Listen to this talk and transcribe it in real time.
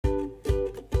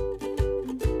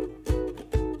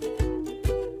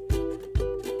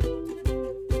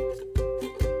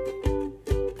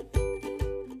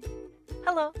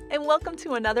welcome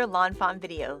to another Lawn Fawn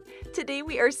video. Today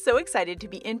we are so excited to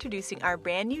be introducing our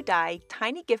brand new die,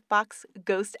 Tiny Gift Box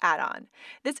Ghost Add-on.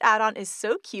 This add-on is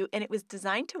so cute and it was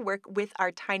designed to work with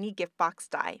our Tiny Gift Box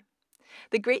die.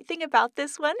 The great thing about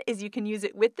this one is you can use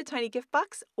it with the Tiny Gift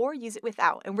Box or use it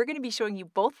without, and we're going to be showing you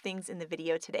both things in the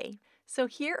video today. So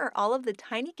here are all of the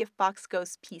Tiny Gift Box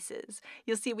ghost pieces.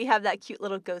 You'll see we have that cute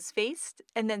little ghost face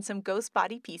and then some ghost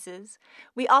body pieces.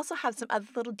 We also have some other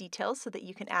little details so that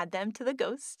you can add them to the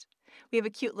ghost. We have a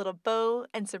cute little bow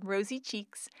and some rosy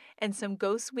cheeks and some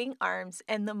ghost wing arms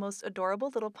and the most adorable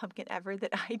little pumpkin ever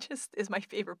that is my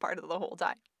favorite part of the whole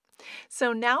die.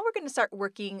 So now we're going to start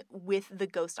working with the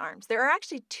ghost arms. There are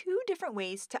actually two different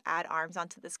ways to add arms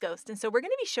onto this ghost, and so we're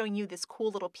going to be showing you this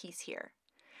cool little piece here.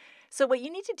 So what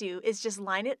you need to do is just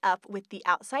line it up with the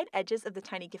outside edges of the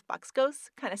Tiny Gift Box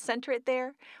ghost, kind of center it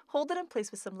there, hold it in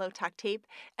place with some low tack tape,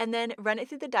 and then run it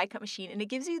through the die cut machine, and it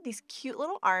gives you these cute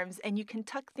little arms, and you can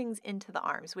tuck things into the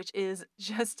arms, which is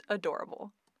just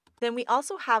adorable. Then we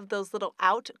also have those little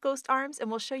out ghost arms, and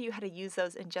we'll show you how to use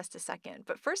those in just a second.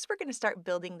 But first we're going to start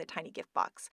building the Tiny Gift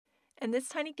Box. And this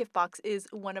Tiny Gift Box is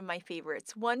one of my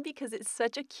favorites. One, because it's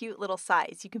such a cute little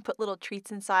size. You can put little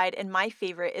treats inside, and my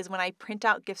favorite is when I print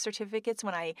out gift certificates,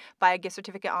 when I buy a gift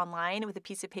certificate online with a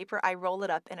piece of paper, I roll it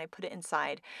up and I put it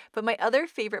inside. But my other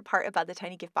favorite part about the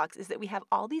Tiny Gift Box is that we have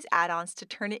all these add-ons to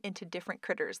turn it into different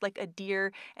critters, like a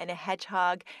deer and a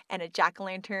hedgehog and a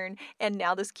jack-o'-lantern, and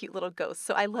now this cute little ghost.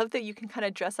 So I love that you can kind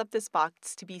of dress up this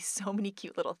box to be so many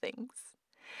cute little things.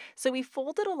 So we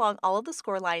folded along all of the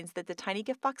score lines that the Tiny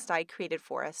Gift Box die created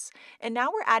for us, and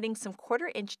now we're adding some 1/4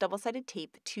 inch double-sided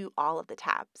tape to all of the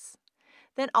tabs.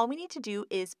 Then all we need to do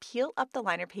is peel up the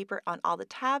liner paper on all the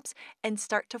tabs and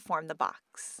start to form the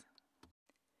box.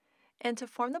 And to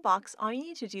form the box, all you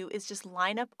need to do is just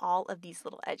line up all of these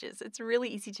little edges. It's really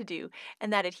easy to do,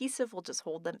 and that adhesive will just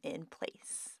hold them in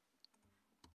place.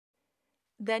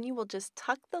 Then you will just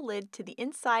tuck the lid to the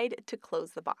inside to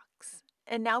close the box.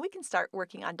 And now we can start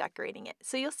working on decorating it.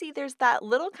 So you'll see there's that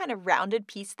little kind of rounded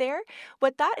piece there.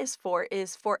 What that is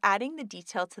for adding the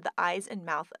detail to the eyes and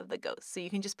mouth of the ghost. So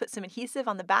you can just put some adhesive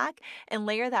on the back and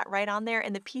layer that right on there,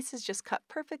 and the piece is just cut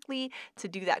perfectly to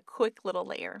do that quick little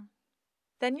layer.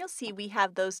 Then you'll see we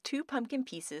have those two pumpkin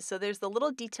pieces. So there's the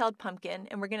little detailed pumpkin,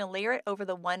 and we're going to layer it over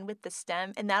the one with the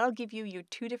stem, and that'll give you your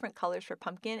two different colors for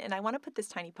pumpkin. And I want to put this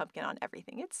tiny pumpkin on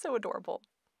everything. It's so adorable.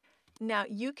 Now,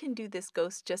 you can do this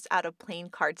ghost just out of plain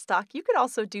cardstock. You could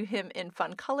also do him in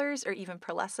fun colors or even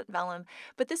pearlescent vellum,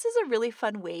 but this is a really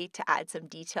fun way to add some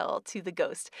detail to the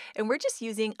ghost. And we're just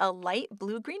using a light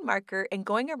blue-green marker and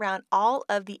going around all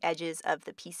of the edges of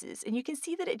the pieces. And you can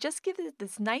see that it just gives it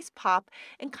this nice pop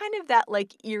and kind of that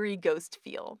like eerie ghost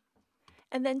feel.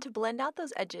 And then to blend out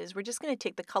those edges, we're just going to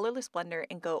take the colorless blender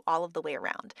and go all of the way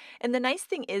around. And the nice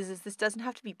thing is this doesn't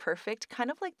have to be perfect, kind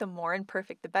of like the more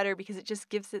imperfect the better, because it just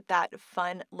gives it that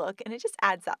fun look and it just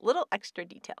adds that little extra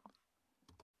detail.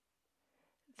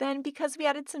 Then because we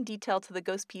added some detail to the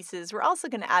ghost pieces, we're also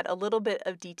going to add a little bit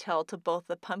of detail to both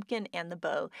the pumpkin and the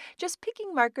bow, just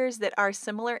picking markers that are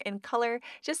similar in color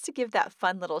just to give that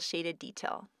fun little shaded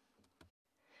detail.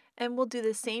 And we'll do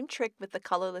the same trick with the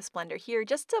colorless blender here,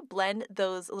 just to blend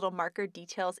those little marker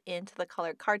details into the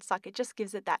colored cardstock. It just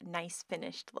gives it that nice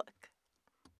finished look.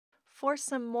 For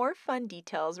some more fun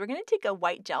details, we're going to take a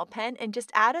white gel pen and just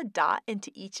add a dot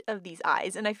into each of these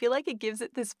eyes. And I feel like it gives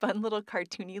it this fun little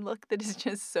cartoony look that is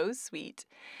just so sweet.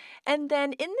 And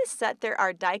then in this set, there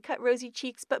are die-cut rosy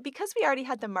cheeks, but because we already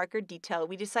had the marker detail,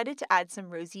 we decided to add some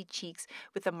rosy cheeks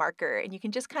with a marker. And you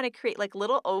can just kind of create like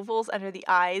little ovals under the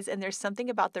eyes, and there's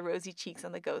something about the rosy cheeks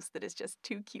on the ghost that is just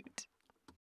too cute.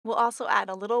 We'll also add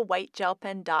a little white gel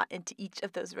pen dot into each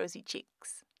of those rosy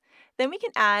cheeks. Then we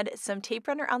can add some tape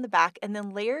runner on the back and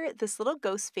then layer this little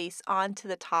ghost face onto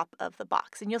the top of the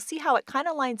box. And you'll see how it kind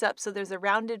of lines up, so there's a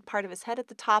rounded part of his head at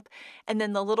the top, and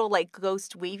then the little like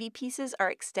ghost wavy pieces are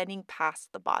extending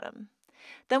past the bottom.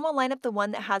 Then we'll line up the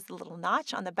one that has the little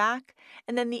notch on the back,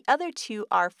 and then the other two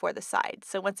are for the sides.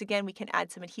 So once again, we can add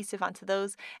some adhesive onto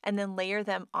those and then layer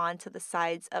them onto the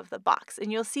sides of the box.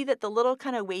 And you'll see that the little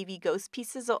kind of wavy ghost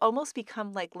pieces will almost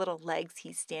become like little legs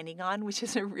he's standing on, which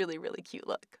is a really, really cute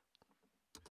look.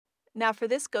 Now for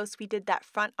this ghost, we did that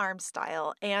front arm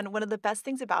style, and one of the best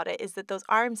things about it is that those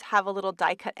arms have a little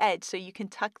die cut edge, so you can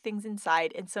tuck things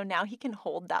inside, and so now he can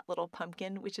hold that little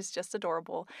pumpkin, which is just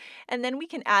adorable. And then we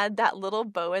can add that little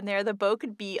bow in there. The bow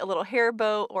could be a little hair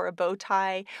bow or a bow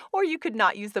tie, or you could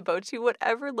not use the bow too,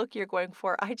 whatever look you're going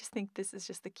for. I just think this is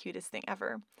just the cutest thing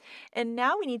ever. And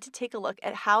now we need to take a look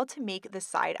at how to make the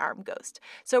side arm ghost.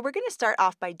 So we're going to start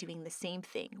off by doing the same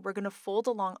thing. We're going to fold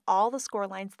along all the score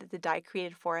lines that the die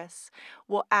created for us. glass.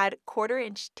 We'll add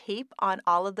 1/4-inch tape on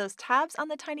all of those tabs on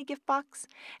the tiny gift box,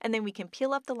 and then we can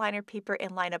peel up the liner paper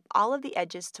and line up all of the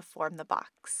edges to form the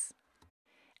box.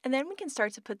 And then we can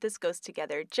start to put this ghost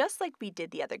together just like we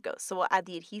did the other ghost. So we'll add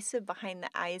the adhesive behind the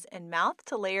eyes and mouth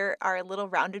to layer our little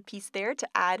rounded piece there to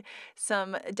add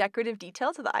some decorative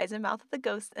detail to the eyes and mouth of the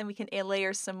ghost. And we can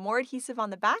layer some more adhesive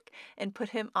on the back and put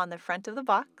him on the front of the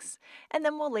box. And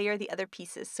then we'll layer the other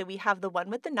pieces. So we have the one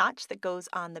with the notch that goes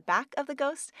on the back of the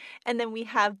ghost, and then we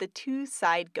have the 2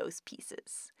 side ghost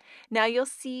pieces. Now you'll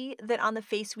see that on the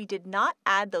face we did not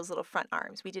add those little front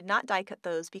arms. We did not die cut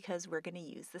those because we're going to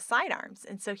use the side arms.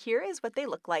 And so here is what they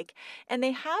look like. And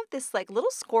they have this like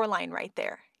little score line right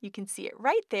there. You can see it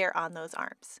right there on those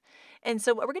arms. And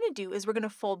so what we're going to do is we're going to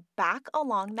fold back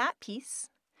along that piece.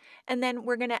 And then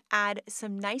we're going to add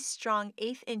some nice strong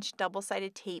 1/8-inch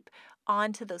double-sided tape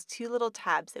onto those 2 little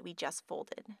tabs that we just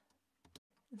folded.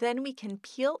 Then we can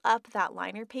peel up that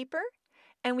liner paper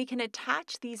and we can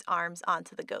attach these arms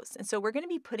onto the ghost. And so we're going to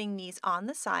be putting these on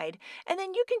the side, and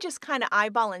then you can just kind of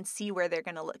eyeball and see where they're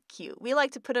going to look cute. We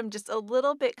like to put them just a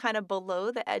little bit kind of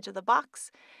below the edge of the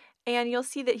box, and you'll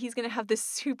see that he's going to have this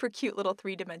super cute little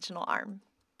 3-dimensional arm.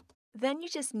 Then you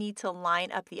just need to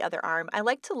line up the other arm. I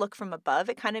like to look from above.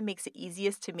 It kind of makes it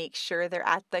easiest to make sure they're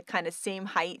at the kind of same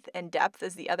height and depth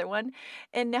as the other one.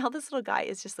 And now this little guy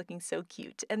is just looking so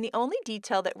cute. And the only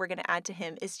detail that we're going to add to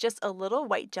him is just a little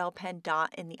white gel pen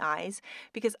dot in the eyes,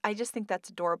 because I just think that's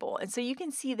adorable. And so you can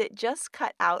see that just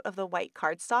cut out of the white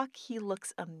cardstock, he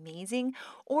looks amazing.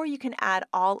 Or you can add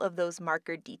all of those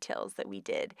marker details that we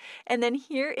did. And then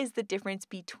here is the difference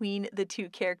between the 2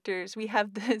 characters. We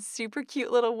have the super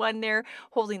cute little one there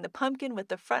holding the pumpkin with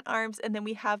the front arms, and then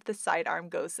we have the side arm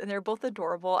ghosts, and they're both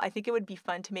adorable. I think it would be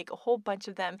fun to make a whole bunch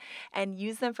of them and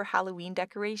use them for Halloween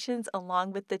decorations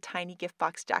along with the tiny gift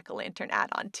box jack-o'-lantern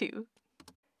add-on too.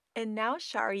 And now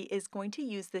Shari is going to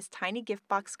use this tiny gift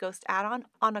box ghost add-on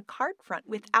on a card front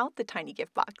without the tiny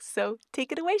gift box. So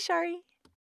take it away, Shari.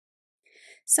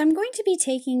 So I'm going to be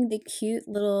taking the cute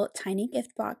little tiny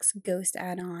gift box ghost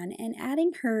add-on and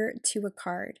adding her to a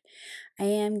card. I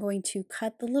am going to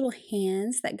cut the little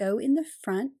hands that go in the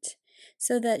front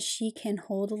so that she can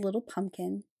hold a little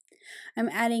pumpkin. I'm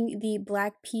adding the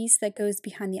black piece that goes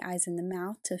behind the eyes and the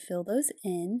mouth to fill those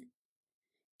in.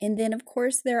 And then, of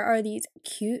course, there are these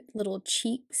cute little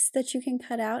cheeks that you can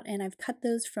cut out, and I've cut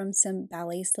those from some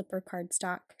Ballet Slipper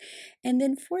cardstock. And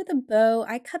then for the bow,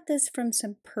 I cut this from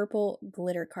some purple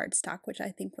glitter cardstock, which I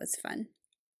think was fun.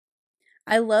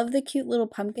 I love the cute little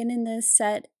pumpkin in this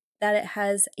set, that it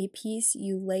has a piece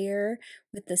you layer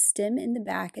with the stem in the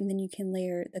back, and then you can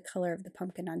layer the color of the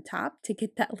pumpkin on top to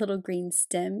get that little green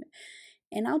stem.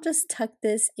 And I'll just tuck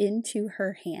this into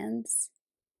her hands.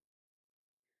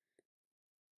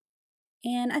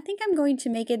 And I think I'm going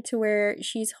to make it to where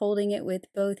she's holding it with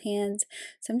both hands.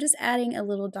 So I'm just adding a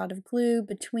little dot of glue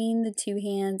between the 2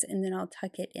 hands, and then I'll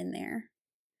tuck it in there.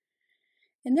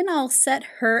 And then I'll set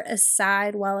her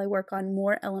aside while I work on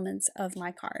more elements of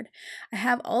my card. I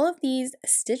have all of these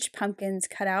stitched pumpkins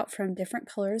cut out from different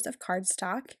colors of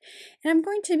cardstock, and I'm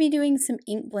going to be doing some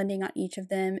ink blending on each of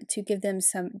them to give them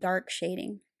some dark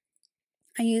shading.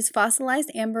 I use fossilized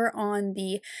amber on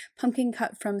the pumpkin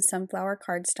cut from sunflower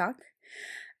cardstock.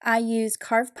 I use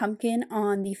carved pumpkin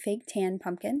on the fake tan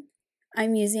pumpkin.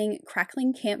 I'm using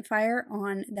crackling campfire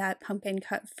on that pumpkin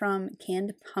cut from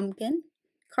canned pumpkin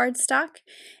cardstock.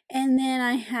 And then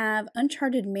I have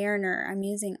uncharted mariner I'm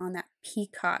using on that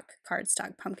peacock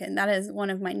cardstock pumpkin. That is one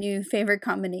of my new favorite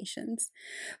combinations.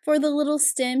 For the little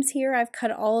stems here, I've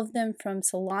cut all of them from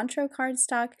cilantro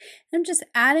cardstock. And I'm just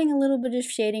adding a little bit of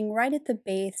shading right at the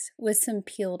base with some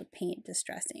peeled paint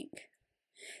distress ink.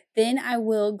 Then I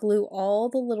will glue all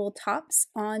the little tops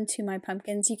onto my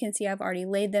pumpkins. You can see I've already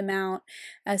laid them out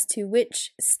as to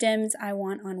which stems I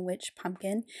want on which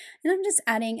pumpkin. And I'm just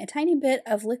adding a tiny bit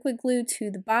of liquid glue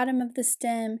to the bottom of the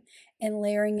stem and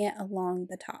layering it along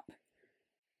the top.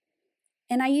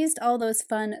 And I used all those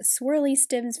fun swirly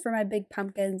stems for my big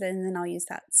pumpkins, and then I'll use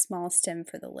that small stem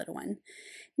for the little one.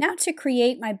 Now to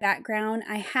create my background,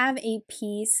 I have a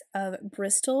piece of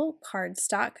Bristol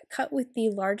cardstock cut with the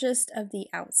largest of the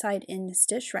outside in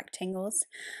stitch rectangles.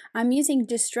 I'm using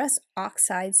Distress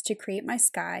Oxides to create my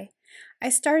sky. I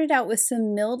started out with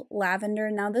some milled lavender.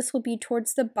 Now this will be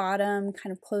towards the bottom,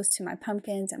 kind of close to my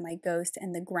pumpkins and my ghost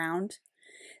and the ground.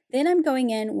 Then I'm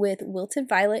going in with Wilted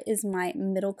Violet is my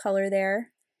middle color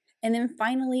there. And then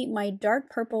finally, my dark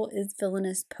purple is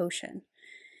Villainous Potion.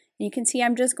 You can see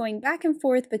I'm just going back and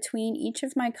forth between each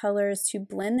of my colors to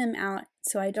blend them out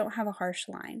so I don't have a harsh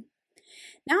line.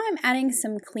 Now I'm adding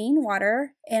some clean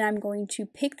water and I'm going to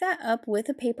pick that up with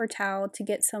a paper towel to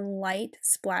get some light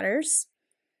splatters.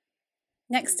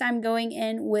 Next I'm going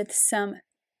in with some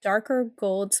darker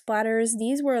gold splatters.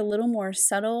 These were a little more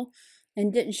subtle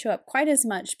and didn't show up quite as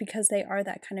much because they are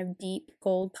that kind of deep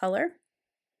gold color.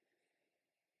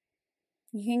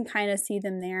 You can kind of see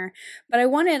them there, but I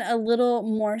wanted a little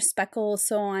more speckles,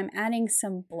 so I'm adding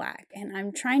some black, and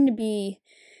I'm trying to be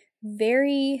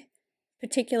very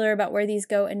particular about where these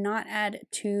go and not add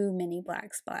too many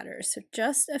black splatters. So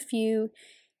just a few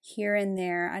here and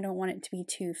there. I don't want it to be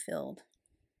too filled.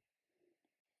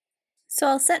 So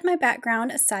I'll set my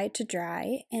background aside to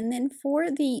dry, and then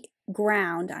for the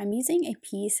ground, I'm using a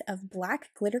piece of black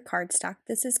glitter cardstock.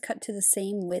 This is cut to the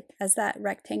same width as that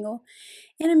rectangle,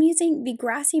 and I'm using the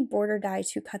Grassy border die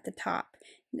to cut the top.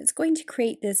 And it's going to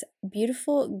create this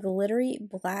beautiful glittery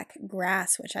black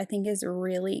grass, which I think is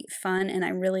really fun, and I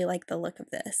really like the look of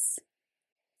this.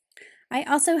 I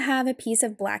also have a piece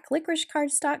of black licorice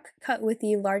cardstock cut with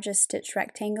the largest stitch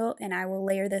rectangle, and I will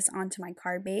layer this onto my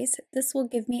card base. This will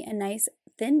give me a nice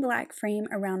thin black frame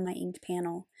around my inked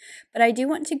panel. But I do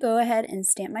want to go ahead and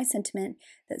stamp my sentiment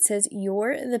that says,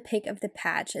 "You're the pick of the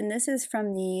patch," and this is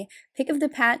from the Pick of the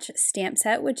Patch stamp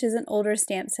set, which is an older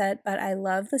stamp set, but I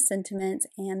love the sentiments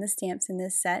and the stamps in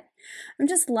this set. I'm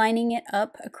just lining it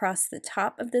up across the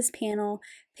top of this panel,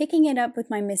 picking it up with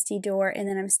my Misty Door, and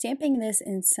then I'm stamping this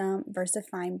in some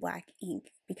VersaFine black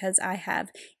ink because I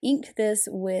have inked this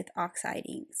with oxide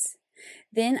inks.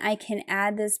 Then I can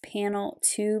add this panel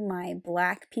to my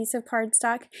black piece of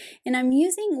cardstock, and I'm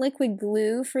using liquid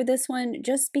glue for this one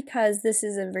just because this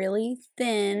is a really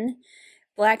thin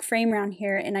black frame around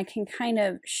here, and I can kind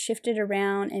of shift it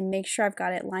around and make sure I've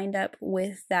got it lined up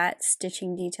with that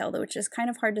stitching detail, which is kind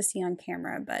of hard to see on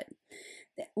camera, but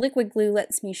the liquid glue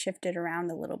lets me shift it around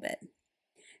a little bit.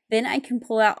 Then I can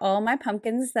pull out all my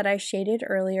pumpkins that I shaded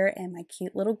earlier and my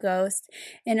cute little ghost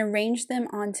and arrange them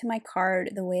onto my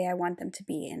card the way I want them to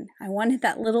be. And I wanted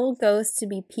that little ghost to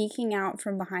be peeking out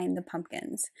from behind the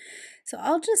pumpkins. So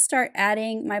I'll just start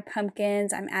adding my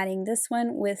pumpkins. I'm adding this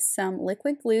one with some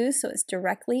liquid glue so it's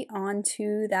directly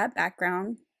onto that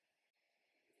background.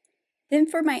 Then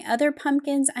for my other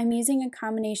pumpkins, I'm using a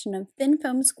combination of thin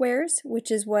foam squares, which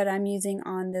is what I'm using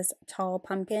on this tall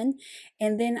pumpkin.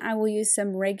 And then I will use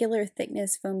some regular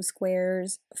thickness foam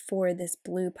squares for this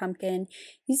blue pumpkin,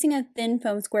 using a thin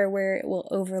foam square where it will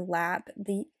overlap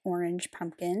the orange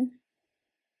pumpkin.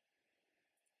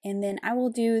 And then I will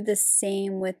do the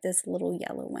same with this little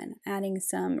yellow one, adding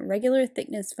some regular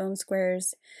thickness foam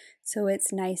squares so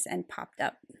it's nice and popped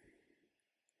up.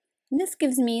 And this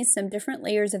gives me some different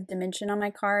layers of dimension on my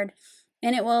card,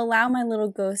 and it will allow my little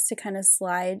ghost to kind of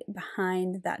slide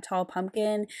behind that tall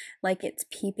pumpkin like it's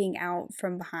peeping out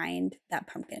from behind that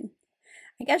pumpkin.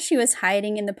 I guess she was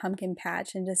hiding in the pumpkin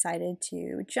patch and decided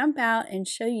to jump out and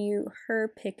show you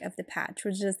her pick of the patch,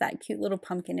 which is that cute little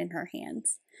pumpkin in her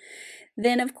hands.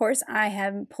 Then, of course, I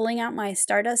am pulling out my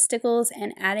Stardust stickles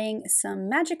and adding some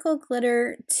magical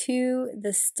glitter to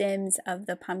the stems of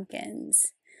the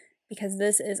pumpkins, because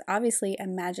this is obviously a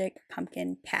magic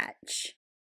pumpkin patch.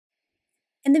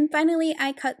 And then finally,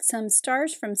 I cut some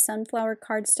stars from sunflower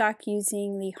cardstock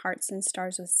using the Hearts and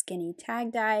Stars with Skinny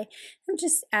tag die. I'm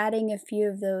just adding a few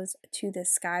of those to the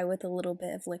sky with a little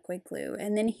bit of liquid glue.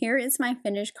 And then here is my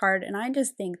finished card, and I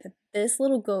just think that this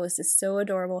little ghost is so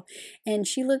adorable, and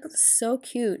she looks so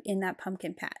cute in that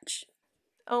pumpkin patch.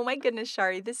 Oh my goodness,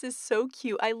 Shari, this is so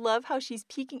cute. I love how she's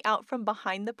peeking out from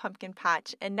behind the pumpkin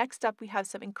patch. And next up, we have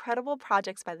some incredible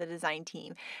projects by the design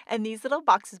team. And these little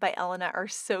boxes by Elena are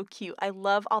so cute. I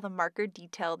love all the marker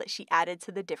detail that she added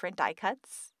to the different die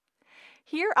cuts.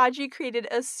 Here, Audrey created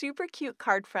a super cute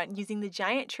card front using the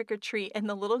giant trick-or-treat and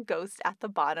the little ghost at the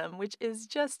bottom, which is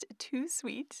just too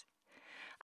sweet.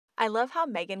 I love how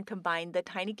Megan combined the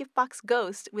Tiny Gift Box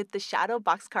Ghost with the Shadow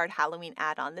Box Card Halloween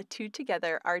add-on. The two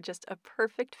together are just a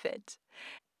perfect fit.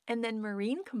 And then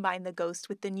Maureen combined the ghost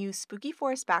with the new Spooky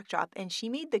Forest backdrop, and she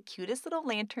made the cutest little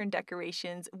lantern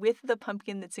decorations with the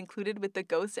pumpkin that's included with the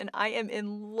ghost, and I am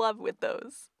in love with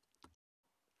those.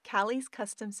 Callie's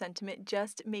custom sentiment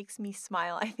just makes me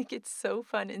smile. I think it's so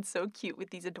fun and so cute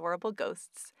with these adorable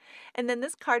ghosts. And then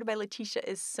this card by Letitia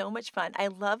is so much fun. I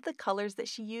love the colors that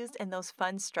she used and those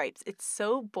fun stripes. It's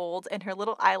so bold, and her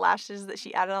little eyelashes that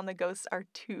she added on the ghosts are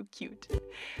too cute.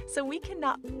 So we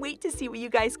cannot wait to see what you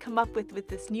guys come up with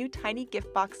this new Tiny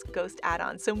Gift Box Ghost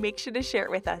add-on, so make sure to share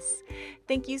it with us.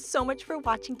 Thank you so much for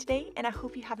watching today, and I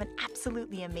hope you have an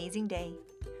absolutely amazing day.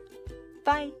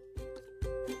 Bye!